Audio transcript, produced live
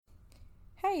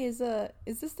Hey, is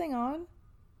this thing on?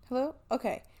 Hello?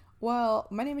 Okay. Well,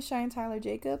 my name is Cheyenne Tyler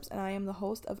Jacobs, and I am the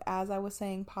host of As I Was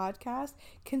Saying podcast.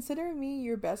 Consider me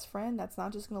your best friend that's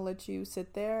not just going to let you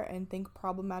sit there and think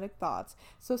problematic thoughts.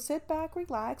 So sit back,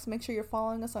 relax, make sure you're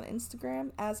following us on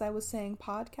Instagram, As I Was Saying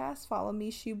podcast. Follow me,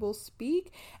 She Will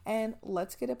Speak, and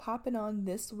let's get it popping on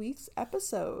this week's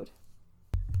episode.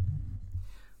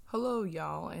 Hello,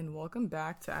 y'all, and welcome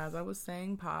back to As I Was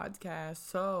Saying podcast.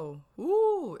 So,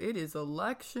 it is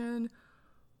election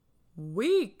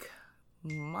week.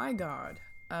 My God.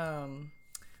 I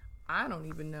don't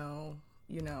even know.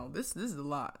 This is a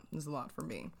lot. This is a lot for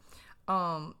me.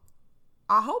 I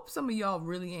hope some of y'all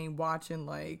really ain't watching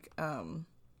like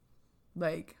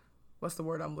what's the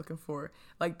word I'm looking for?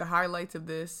 Like the highlights of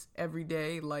this every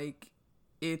day. Like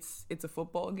it's a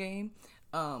football game.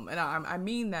 And I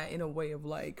mean that in a way of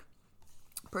like,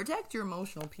 protect your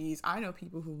emotional peace. I know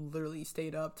people who literally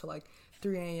stayed up to like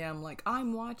 3 a.m. like,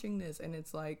 I'm watching this, and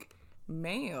it's like,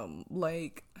 ma'am,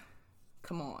 like,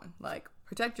 come on, like,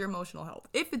 protect your emotional health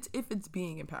if it's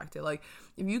being impacted. Like,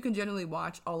 if you can generally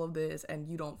watch all of this and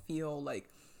you don't feel like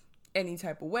any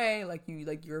type of way, like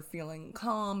you're feeling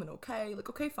calm and okay, like,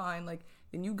 okay, fine, like,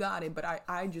 then you got it. But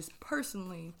I just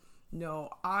personally know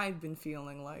I've been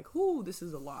feeling like, this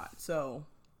is a lot. So,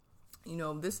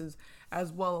 this is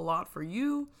as well a lot for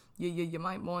you. You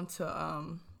might want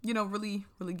to, really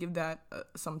give that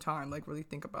some time, like really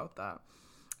think about that.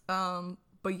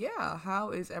 But yeah,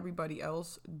 how is everybody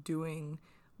else doing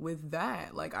with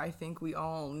that? Like, I think we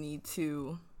all need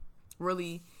to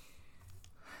really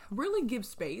give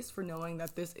space for knowing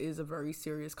that this is a very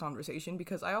serious conversation,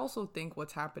 because I also think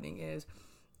what's happening is,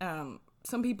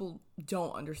 some people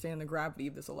don't understand the gravity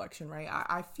of this election, right?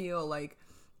 I feel like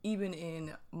even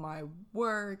in my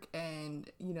work and,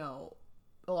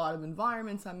 a lot of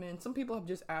environments I'm in, some people have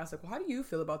just asked, like, well, how do you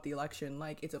feel about the election?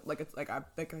 Like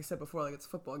I said before, like, it's a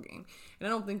football game. And I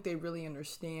don't think they really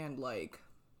understand, like,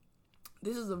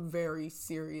 this is a very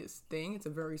serious thing. It's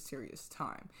a very serious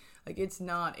time. Like, it's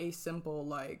not a simple,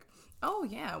 like, oh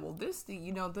yeah, well, this,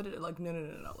 like,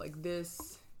 no. Like,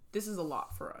 this is a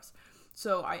lot for us.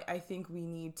 So I think we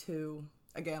need to,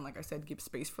 again, like I said, give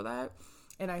space for that.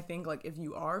 And I think, like, if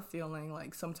you are feeling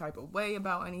like some type of way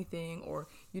about anything, or,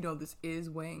 this is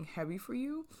weighing heavy for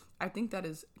you, I think that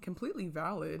is completely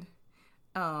valid.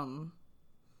 And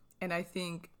I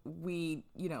think we,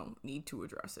 need to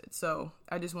address it. So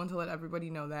I just want to let everybody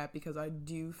know that, because I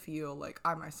do feel like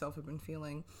I myself have been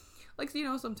feeling like,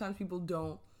 sometimes people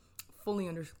don't fully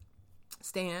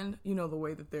understand, the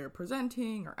way that they're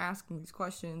presenting or asking these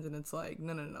questions. And it's like,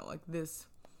 no, like this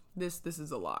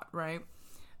is a lot, right?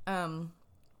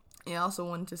 I also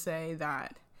wanted to say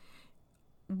that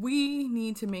we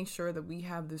need to make sure that we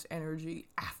have this energy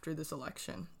after this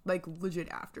election, like legit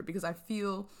after, because I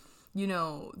feel,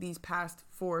 these past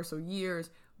 4 or so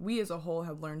years, we as a whole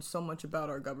have learned so much about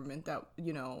our government that,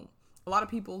 a lot of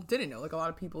people didn't know. Like, a lot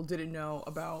of people didn't know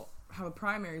about how the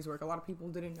primaries work. A lot of people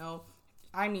didn't know,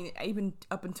 I mean, even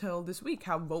up until this week,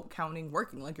 how vote counting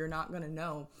working. Like, you're not going to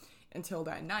know until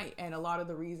that night. And a lot of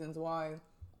the reasons why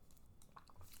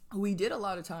we did a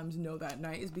lot of times know that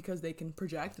night is because they can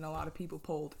project, and a lot of people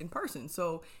polled in person.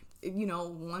 So,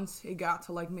 once it got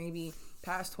to like maybe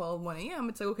past 1 a.m.,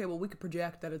 it's like, okay, well, we could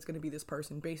project that it's going to be this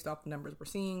person based off the numbers we're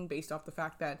seeing, based off the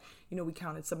fact that, we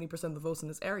counted 70% of the votes in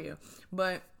this area.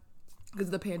 But because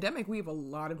of the pandemic, we have a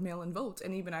lot of mail-in votes.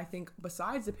 And even I think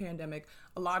besides the pandemic,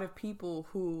 a lot of people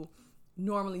who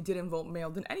normally didn't vote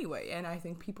mailed in anyway. And I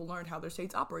think people learned how their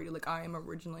states operated. Like, I am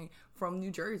originally from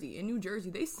New Jersey. In New Jersey,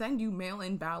 they send you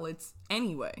mail-in ballots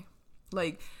anyway.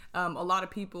 Like, a lot of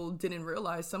people didn't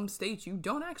realize some states you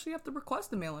don't actually have to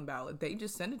request a mail-in ballot. They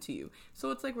just send it to you.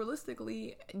 So it's like,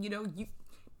 realistically, you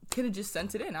could have just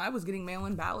sent it in. I was getting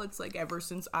mail-in ballots like ever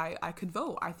since I could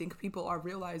vote. I think people are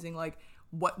realizing like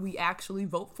what we actually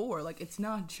vote for. Like, it's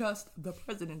not just the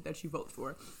president that you vote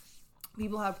for.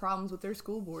 People have problems with their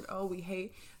school board. Oh, we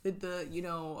hate the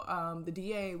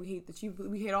DA. We hate the chief.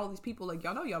 We hate all these people. Like,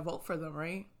 y'all know y'all vote for them,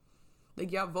 right? Like,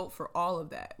 y'all vote for all of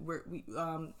that.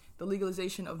 The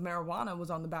legalization of marijuana was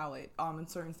on the ballot in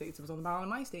certain states. It was on the ballot in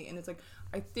my state. And it's like,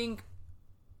 I think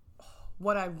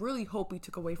what I really hope we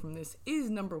took away from this is,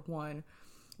 number one,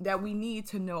 that we need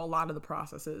to know a lot of the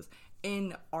processes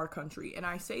in our country. And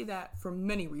I say that for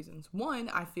many reasons. One,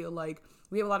 I feel like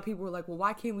we have a lot of people who are like, well,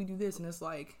 why can't we do this? And it's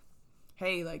like,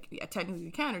 hey, like, yeah, technically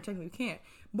you can or technically you can't.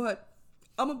 But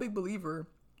I'm a big believer,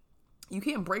 you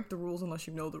can't break the rules unless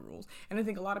you know the rules. And I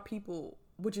think a lot of people,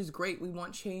 which is great, we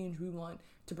want change, we want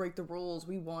to break the rules,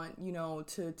 we want,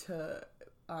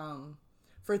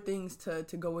 for things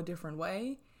to go a different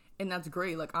way. And that's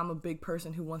great. Like, I'm a big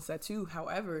person who wants that too.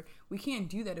 However, we can't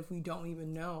do that if we don't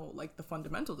even know, like, the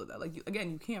fundamentals of that. Like,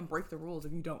 again, you can't break the rules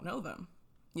if you don't know them.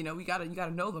 You know, you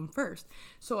gotta know them first.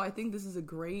 So I think this is a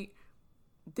great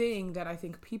thing that I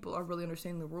think people are really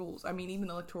understanding the rules. I mean,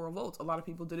 even electoral votes, a lot of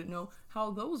people didn't know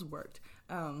how those worked.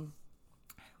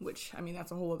 Which, I mean,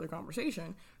 that's a whole other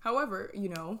conversation. However, you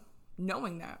know,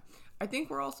 knowing that, I think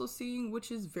we're also seeing,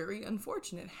 which is very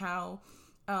unfortunate, how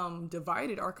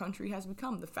divided our country has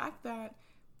become. The fact that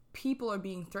people are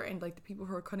being threatened, like the people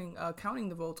who are counting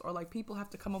the votes, or like people have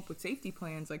to come up with safety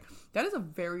plans, like that is a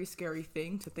very scary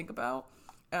thing to think about.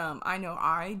 I know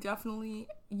I definitely,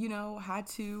 you know, had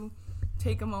to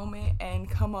take a moment and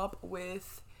come up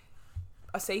with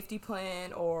a safety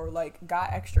plan, or like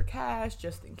got extra cash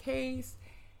just in case.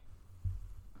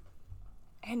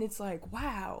 And it's like,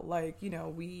 wow, like, you know,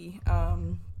 we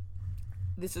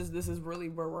this is really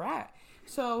where we're at.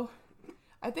 So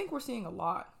I think we're seeing a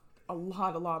lot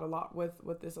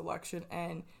with this election.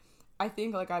 And I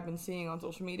think, like I've been seeing on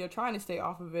social media, trying to stay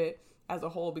off of it as a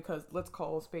whole, because let's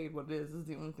call a spade what it is. This is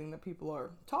the only thing that people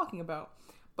are talking about.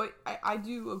 But I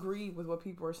do agree with what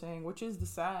people are saying, which is the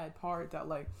sad part, that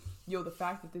like, yo, the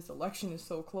fact that this election is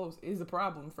so close is a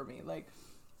problem for me. Like,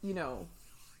 you know,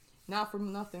 not for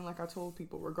nothing, like I told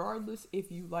people, regardless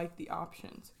if you like the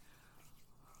options,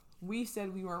 we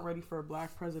said we weren't ready for a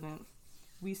black president.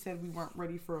 We said we weren't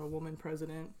ready for a woman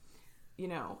president, you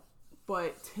know.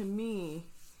 But to me,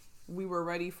 we were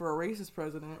ready for a racist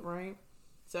president, right?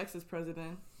 Sexist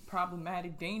president,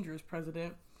 problematic, dangerous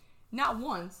president. Not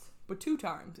once, but 2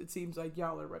 times it seems like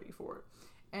y'all are ready for it.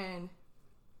 And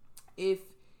if,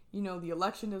 you know, the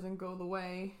election doesn't go the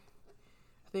way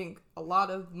I think a lot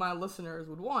of my listeners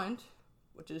would want,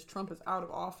 which is Trump is out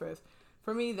of office,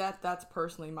 for me, that's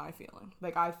personally my feeling.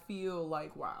 Like, I feel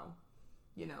like, wow,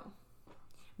 you know,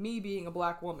 me being a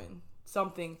black woman,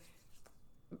 something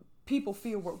people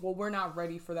feel, we're not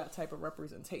ready for that type of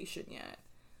representation yet.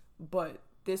 But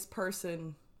this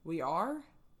person, we are.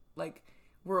 Like,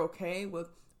 we're okay with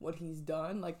what he's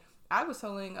done. Like, I was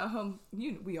telling,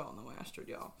 we all know Astrid,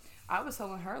 y'all. I was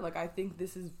telling her, like, I think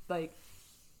this is, like,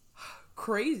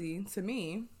 crazy to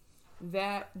me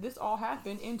that this all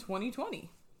happened in 2020.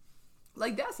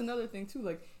 Like, that's another thing, too.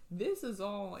 Like, this is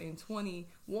all in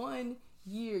 21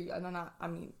 years. I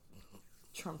mean,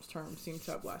 Trump's term seems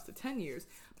to have lasted 10 years.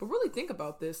 But really think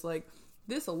about this. Like,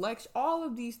 this election, all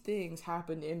of these things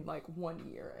happened in, like, 1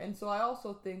 year. And so I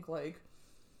also think, like,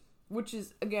 which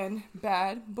is, again,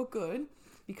 bad, but good.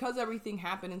 Because everything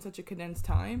happened in such a condensed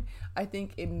time, I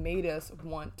think it made us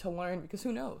want to learn. Because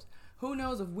who knows? Who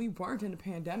knows if we weren't in a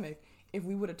pandemic, if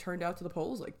we would have turned out to the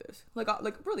polls like this.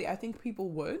 Like really, I think people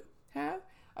would have.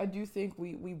 I do think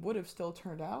we would have still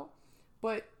turned out.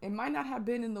 But it might not have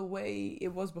been in the way it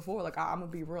was before. Like, I'm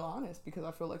going to be real honest, because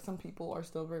I feel like some people are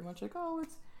still very much like, oh,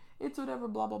 it's whatever,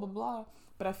 blah, blah, blah, blah.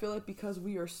 But I feel like because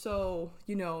we are so,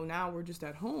 you know, now we're just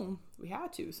at home, we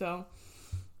had to. So,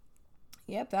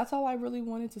 yep, that's all I really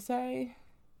wanted to say.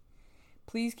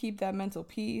 Please keep that mental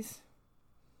peace.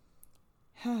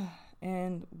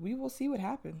 And we will see what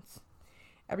happens.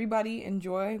 Everybody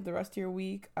enjoy the rest of your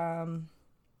week.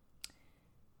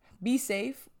 Be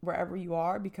safe wherever you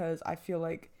are, because I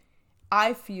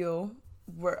feel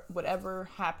whatever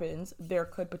happens, there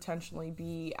could potentially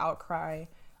be outcry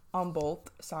on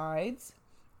both sides,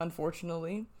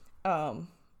 unfortunately,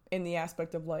 in the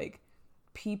aspect of, like,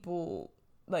 people,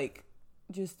 like,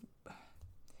 just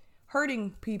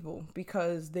hurting people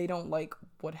because they don't like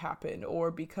what happened,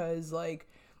 or because, like,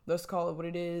 let's call it what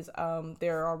it is,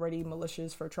 there are already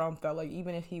militias for Trump that, like,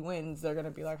 even if he wins, they're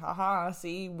gonna be like, haha,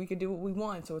 see, we could do what we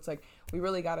want. So it's like, we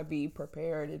really gotta be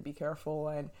prepared and be careful.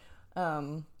 And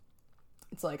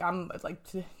it's like,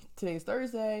 today's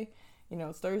Thursday, you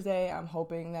know, it's Thursday. I'm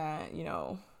hoping that, you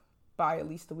know, by at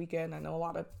least the weekend, I know a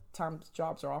lot of times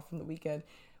jobs are off from the weekend,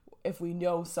 if we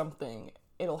know something,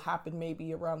 it'll happen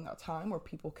maybe around that time where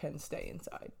people can stay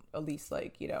inside, at least,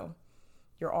 like, you know,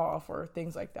 you're off or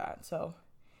things like that. So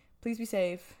please be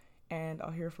safe, and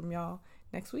I'll hear from y'all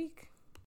next week.